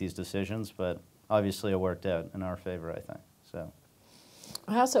you make these decisions, but obviously it worked out in our favor, I think. So.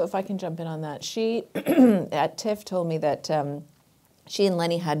 I also, if I can jump in on that, she at TIFF told me that she and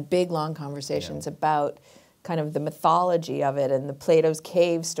Lenny had big, long conversations about kind of the mythology of it and the Plato's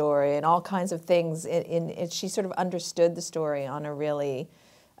cave story and all kinds of things. She sort of understood the story on a really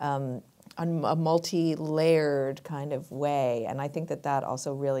on a multi-layered kind of way, and I think that that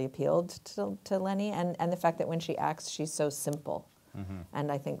also really appealed to Lenny, and the fact that when she acts, she's so simple,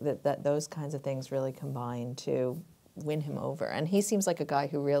 and I think that those kinds of things really combine to win him over. And he seems like a guy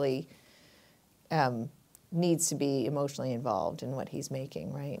who really needs to be emotionally involved in what he's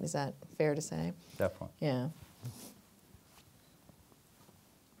making, right? Is that fair to say? Definitely. Yeah.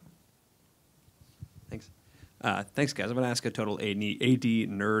 Thanks. Thanks, guys. I'm going to ask a total AD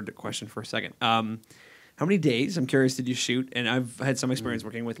nerd question for a second. How many days, I'm curious, did you shoot? And I've had some experience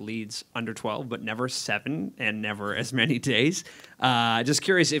working with leads under 12, but never 7 and never as many days. Just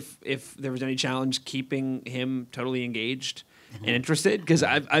curious if there was any challenge keeping him totally engaged and interested, because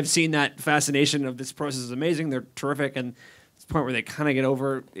I've seen that fascination of this process is amazing. They're terrific, and it's the point where they kind of get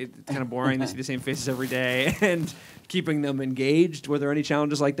over it. It's kind of boring. They see the same faces every day, and keeping them engaged. Were there any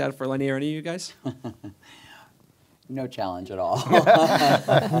challenges like that for Lenny or any of you guys? No challenge at all.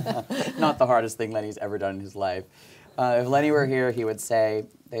 Not the hardest thing Lenny's ever done in his life. If Lenny were here, he would say,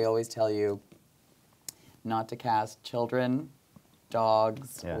 they always tell you not to cast children,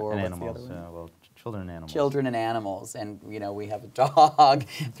 dogs, or and what's animals. the other one? Well, children and animals. Children and animals. And, you know, we have a dog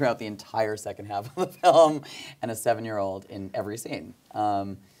throughout the entire second half of the film and a 7-year-old in every scene.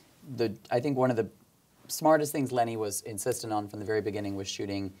 I think one of the smartest things Lenny was insistent on from the very beginning was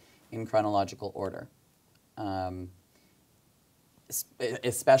shooting in chronological order.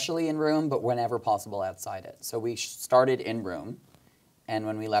 Especially in Room, but whenever possible outside it. So we started in Room, and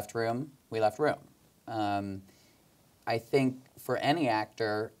when we left Room, we left Room. I think for any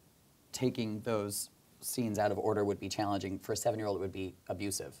actor, taking those scenes out of order would be challenging. For a 7-year-old, it would be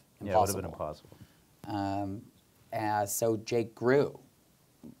abusive, impossible. Yeah, it would have been impossible. So Jake grew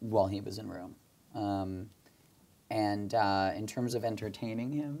while he was in Room. In terms of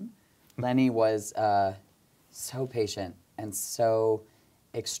entertaining him, Lenny was so patient and so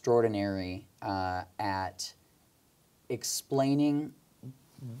extraordinary at explaining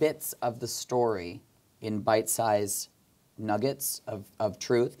bits of the story in bite-sized nuggets of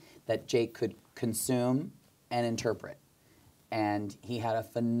truth that Jake could consume and interpret. And he had a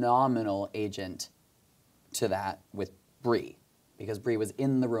phenomenal agent to that with Bree, because Bree was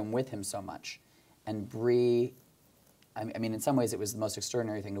in the room with him so much. And Bree I mean, in some ways, it was the most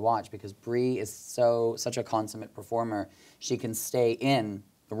extraordinary thing to watch because Brie is such a consummate performer. She can stay in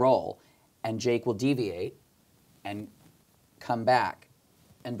the role, and Jake will deviate and come back,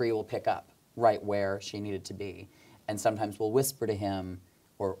 and Brie will pick up right where she needed to be, and sometimes will whisper to him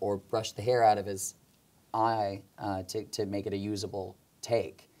or brush the hair out of his eye to make it a usable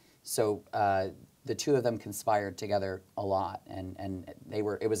take. So the two of them conspired together a lot, and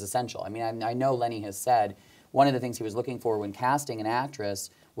it was essential. I mean, I know Lenny has said one of the things he was looking for when casting an actress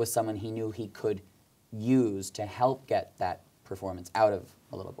was someone he knew he could use to help get that performance out of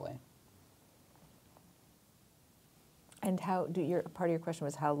a little boy. And part of your question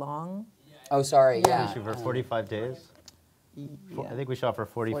was how long? Oh, sorry, yeah. We shoot for 45 days? Yeah. I think we shot for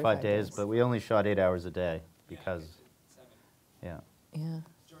 45 days, but we only shot 8 hours a day because, yeah.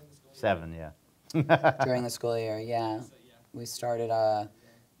 7, yeah. During the school year, yeah. We started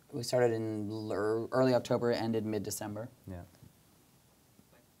in early October, ended mid-December. Yeah.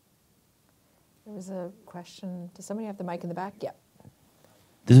 There was a question. Does somebody have the mic in the back? Yeah.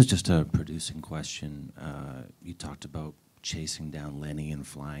 This is just a producing question. You talked about chasing down Lenny and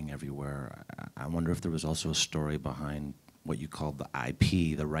flying everywhere. I wonder if there was also a story behind what you called the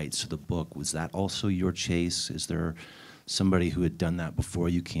IP, the rights to the book. Was that also your chase? Is there somebody who had done that before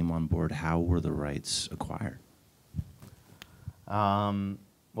you came on board? How were the rights acquired?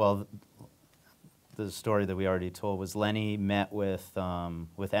 Well, the story that we already told was Lenny met with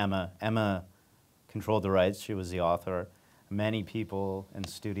Emma. Emma controlled the rights. She was the author. Many people in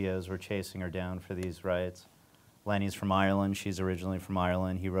studios were chasing her down for these rights. Lenny's from Ireland. She's originally from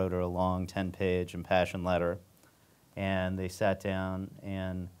Ireland. He wrote her a long 10-page impassioned letter. And they sat down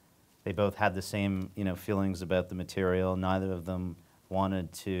and they both had the same, feelings about the material. Neither of them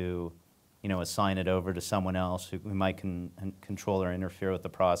wanted to, assign it over to someone else who might control or interfere with the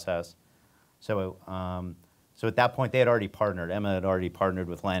process. So, so at that point, they had already partnered. Emma had already partnered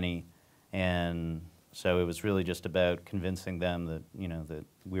with Lenny, and so it was really just about convincing them that, that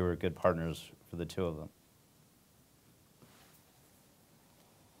we were good partners for the two of them.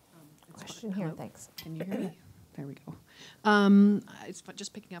 Question here, thanks. Can you hear me? There we go. It's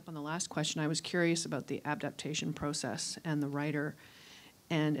just picking up on the last question. I was curious about the adaptation process and the writer,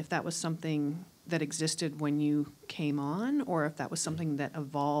 and if that was something that existed when you came on, or if that was something that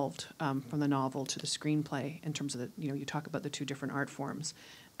evolved from the novel to the screenplay in terms of the, you talk about the two different art forms.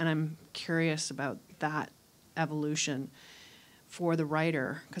 And I'm curious about that evolution for the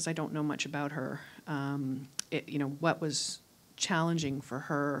writer, because I don't know much about her. What was challenging for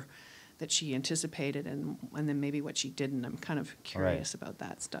her that she anticipated, and then maybe what she didn't. I'm kind of curious about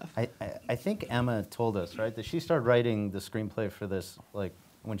that stuff. I think Emma told us, right, that she started writing the screenplay for this, like,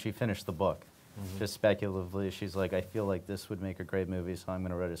 when she finished the book. Mm-hmm. Just speculatively, she's like, I feel like this would make a great movie, so I'm going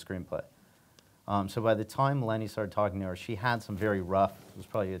to write a screenplay. So by the time Lenny started talking to her, she had some very rough, it was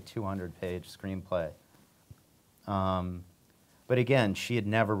probably a 200-page screenplay. But again, she had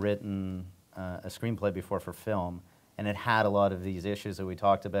never written a screenplay before for film, and it had a lot of these issues that we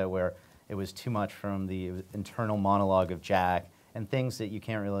talked about where it was too much from the internal monologue of Jack and things that you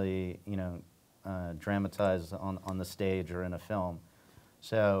can't really, dramatize on the stage or in a film.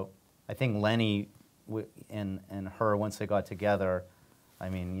 So I think Lenny and her, once they got together, I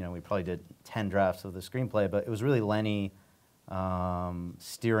mean, we probably did 10 drafts of the screenplay, but it was really Lenny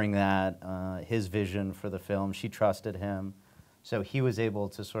steering that, his vision for the film. She trusted him. So he was able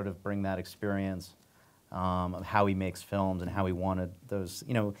to sort of bring that experience of how he makes films and how he wanted those.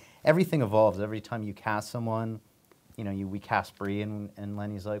 Everything evolves. Every time you cast someone, we cast Brie, and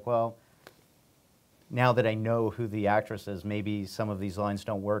Lenny's like, well, now that I know who the actress is, maybe some of these lines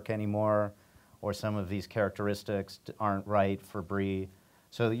don't work anymore, or some of these characteristics aren't right for Brie.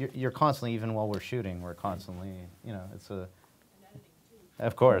 So you're constantly, even while we're shooting, we're constantly, it's a,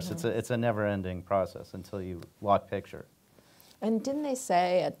 of course, mm-hmm. it's a never-ending process until you lock picture. And didn't they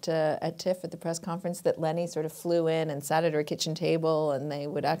say at TIFF at the press conference that Lenny sort of flew in and sat at her kitchen table, and they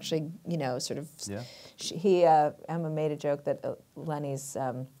would actually, sort of. Yeah. Emma made a joke that Lenny's,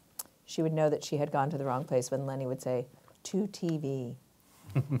 she would know that she had gone to the wrong place when Lenny would say, "To TV."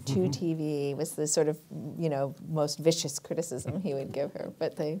 To TV was the sort of, most vicious criticism he would give her,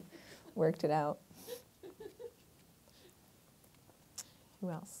 but they worked it out. Who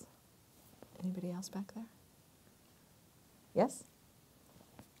else? Anybody else back there? Yes?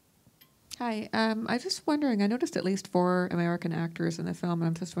 Hi. I'm just wondering, I noticed at least 4 American actors in the film, and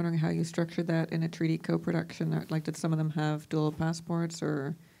I'm just wondering how you structured that in a treaty co-production. Like, did some of them have dual passports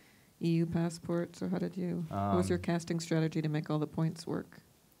or EU passports, or how did you, what was your casting strategy to make all the points work?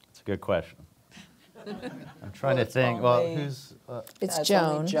 That's a good question. I'm trying to think. Well, who's? It's That's Joan.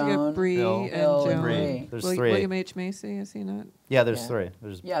 only You have Joan, Bree Bill, and Bill, and Joan. Bree. There's Will- three. William H. Macy, is he not? Yeah, there's Yeah. three.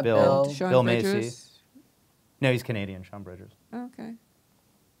 There's Yeah, Bill, Bill. Sean Bill Bridgers? Macy. No, he's Canadian. Sean Bridgers. Oh, okay.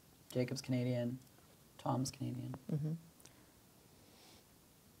 Jacob's Canadian. Tom's Canadian.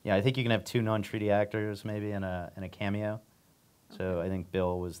 Yeah, I think you can have 2 non-treaty actors maybe in a cameo. So I think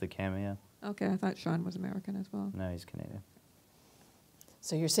Bill was the cameo. Okay, I thought Sean was American as well. No, he's Canadian.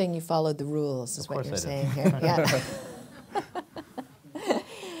 So you're saying you followed the rules, is Of what course you're I saying did. here. Yeah.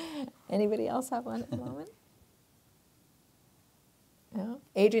 Anybody else have one at the moment? No?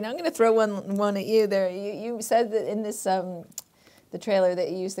 Adrian, I'm going to throw one at you there. You said that in this the trailer that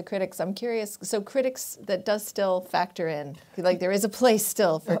you use the critics. I'm curious. So critics, that does still factor in. Like there is a place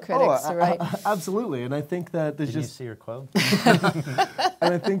still for critics, right? Absolutely. And I think that there's Did you just see your quote?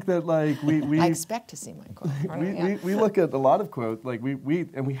 and I think that like we I expect to see my quote. Right? we look at a lot of quotes, like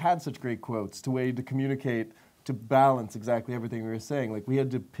we had such great quotes to communicate, to balance exactly everything we were saying. Like we had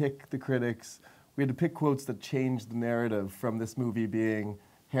to pick the critics, we had to pick quotes that changed the narrative from this movie being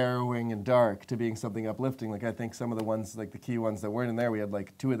harrowing and dark to being something uplifting. Like I think some of the ones, like the key ones that weren't in there, we had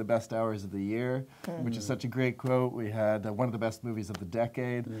like 2 of the best hours of the year, which is such a great quote. We had one of the best movies of the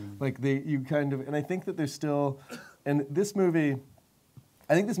decade. Like and I think that there's still, and this movie,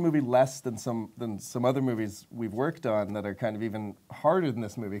 I think this movie less than some other movies we've worked on that are kind of even harder than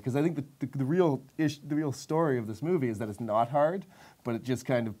this movie, because I think the real story of this movie is that it's not hard, but it just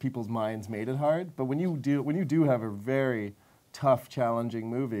kind of people's minds made it hard. But when you do have a very tough, challenging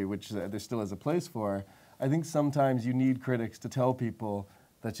movie, which there still is a place for, I think sometimes you need critics to tell people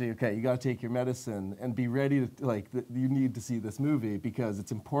that you got to take your medicine and be ready to you need to see this movie because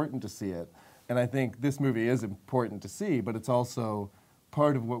it's important to see it. And I think this movie is important to see, but it's also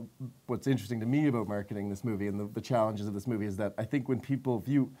part of what's interesting to me about marketing this movie and the challenges of this movie is that I think when people, if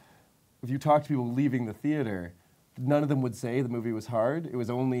you talk to people leaving the theater, none of them would say the movie was hard. It was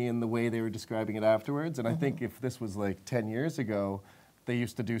only in the way they were describing it afterwards. And I think if this was like 10 years ago, they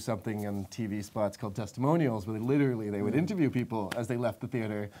used to do something in TV spots called testimonials, where they would interview people as they left the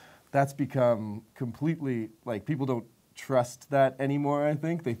theater. That's become completely, like, people don't trust that anymore, I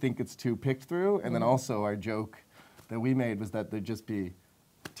think. They think it's too picked through. And then also our joke that we made was that there'd just be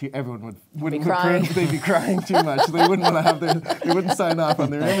everyone wouldn't crying. they'd be crying too much. They wouldn't want to have they wouldn't sign off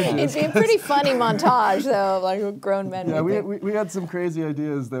on their images. It'd be a pretty funny montage, though, like grown men. Yeah, would we had some crazy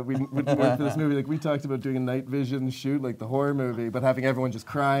ideas that we would work for this movie. Like we talked about doing a night vision shoot, like the horror movie, but having everyone just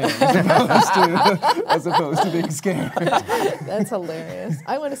crying as opposed to being scared. That's hilarious.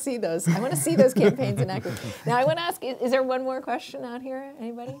 I want to see those. I want to see those campaigns in action. Now, I want to ask: is there one more question out here?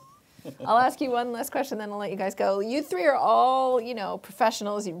 Anybody? I'll ask you one last question, then I'll let you guys go. You three are all,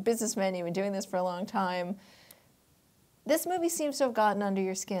 professionals, you're businessmen, you've been doing this for a long time. This movie seems to have gotten under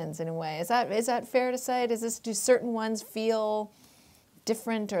your skins in a way. Is that fair to say? Do certain ones feel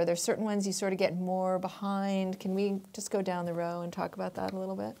different, or are there certain ones you sort of get more behind? Can we just go down the row and talk about that a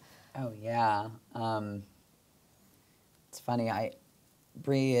little bit? Oh, yeah. It's funny,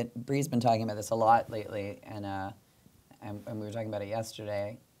 Bree's been talking about this a lot lately, and we were talking about it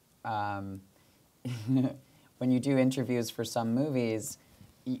yesterday. When you do interviews for some movies,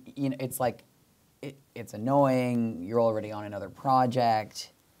 it's like, it's annoying, you're already on another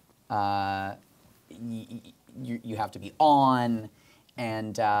project, you have to be on,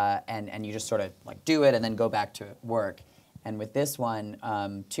 and you just sort of like do it and then go back to work. And with this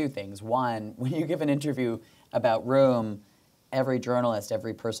one, 2 things. One, when you give an interview about Room, every journalist,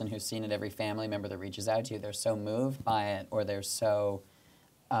 every person who's seen it, every family member that reaches out to you, they're so moved by it, or they're so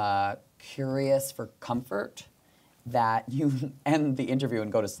curious for comfort that you end the interview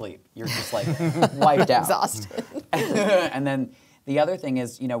and go to sleep. You're just like wiped out. Exhausted. And then the other thing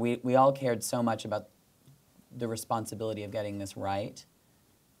is, we all cared so much about the responsibility of getting this right,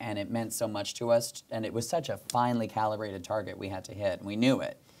 and it meant so much to us, and it was such a finely calibrated target we had to hit, and we knew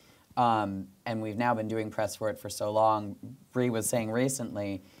it. And we've now been doing press for it for so long. Bree was saying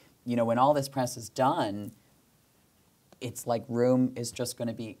recently, when all this press is done, it's like Room is just going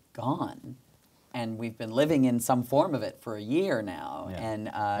to be gone. And we've been living in some form of it for a year now.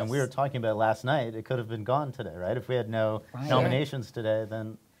 Yeah. And we were talking about it last night. It could have been gone today, right? If we had no nominations today,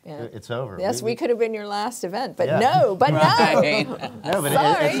 then it's over. Yes, we could have been your last event, but Yeah. no, but Right. no. No, but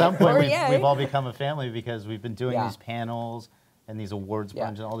at some point we've all become a family because we've been doing these panels and these awards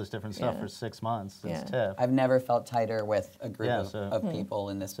bunch and all this different stuff for 6 months since TIFF. I've never felt tighter with a group of people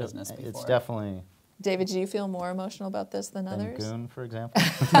in this business before. It's definitely... David, do you feel more emotional about this than others? Goon, for example.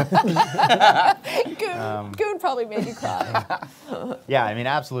 Goon probably made you cry. Yeah, I mean,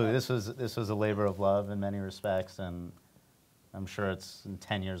 absolutely. This was a labor of love in many respects, and I'm sure it's in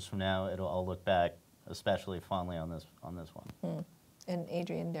 10 years from now, I'll look back especially fondly on this one. And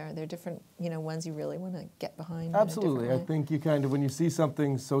Adrian, are there different ones you really want to get behind? Absolutely. I think you kind of, when you see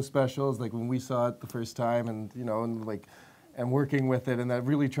something so special, as like when we saw it the first time, and and working with it, and that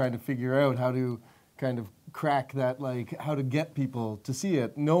really trying to figure out how to kind of crack that, like how to get people to see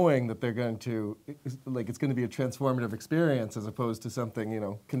it, knowing that they're going to, like it's going to be a transformative experience, as opposed to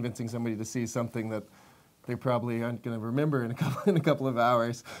something, convincing somebody to see something that they probably aren't going to remember in a couple of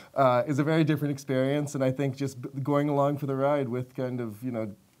hours, is a very different experience. And I think just going along for the ride with kind of,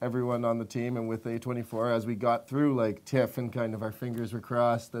 everyone on the team and with A24 as we got through like TIFF, and kind of our fingers were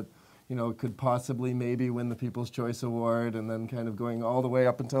crossed that, could possibly maybe win the People's Choice Award, and then kind of going all the way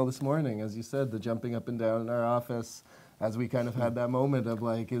up until this morning, as you said, the jumping up and down in our office as we kind of had that moment of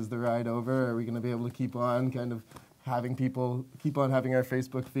like, is the ride over? Are we going to be able to keep on kind of having people keep on having our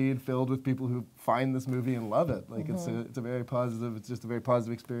Facebook feed filled with people who find this movie and love it? Like it's a very positive, it's just a very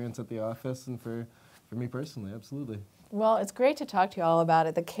positive experience at the office, and for me personally, absolutely. Well, it's great to talk to you all about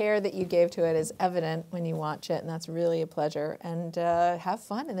it. The care that you gave to it is evident when you watch it, and that's really a pleasure. And have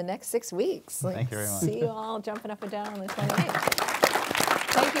fun in the next 6 weeks. Thank you very much. See you all jumping up and down on the 28th.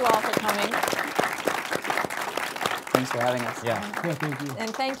 Thank you all for coming. Thanks for having us. Yeah, thank you. And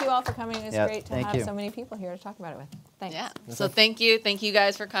thank you all for coming. It was great to have you. so many people here to talk about it with. Thanks. Yeah. So thank you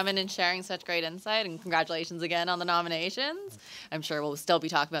guys for coming and sharing such great insight, and congratulations again on the nominations. I'm sure we'll still be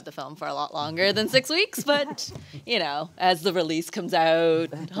talking about the film for a lot longer than 6 weeks, but as the release comes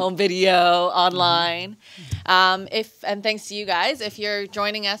out, home video, online. And thanks to you guys. If you're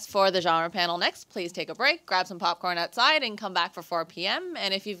joining us for the genre panel next, please take a break, grab some popcorn outside, and come back for 4 p.m.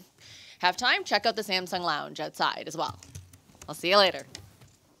 And if you have time, check out the Samsung Lounge outside as well. I'll see you later.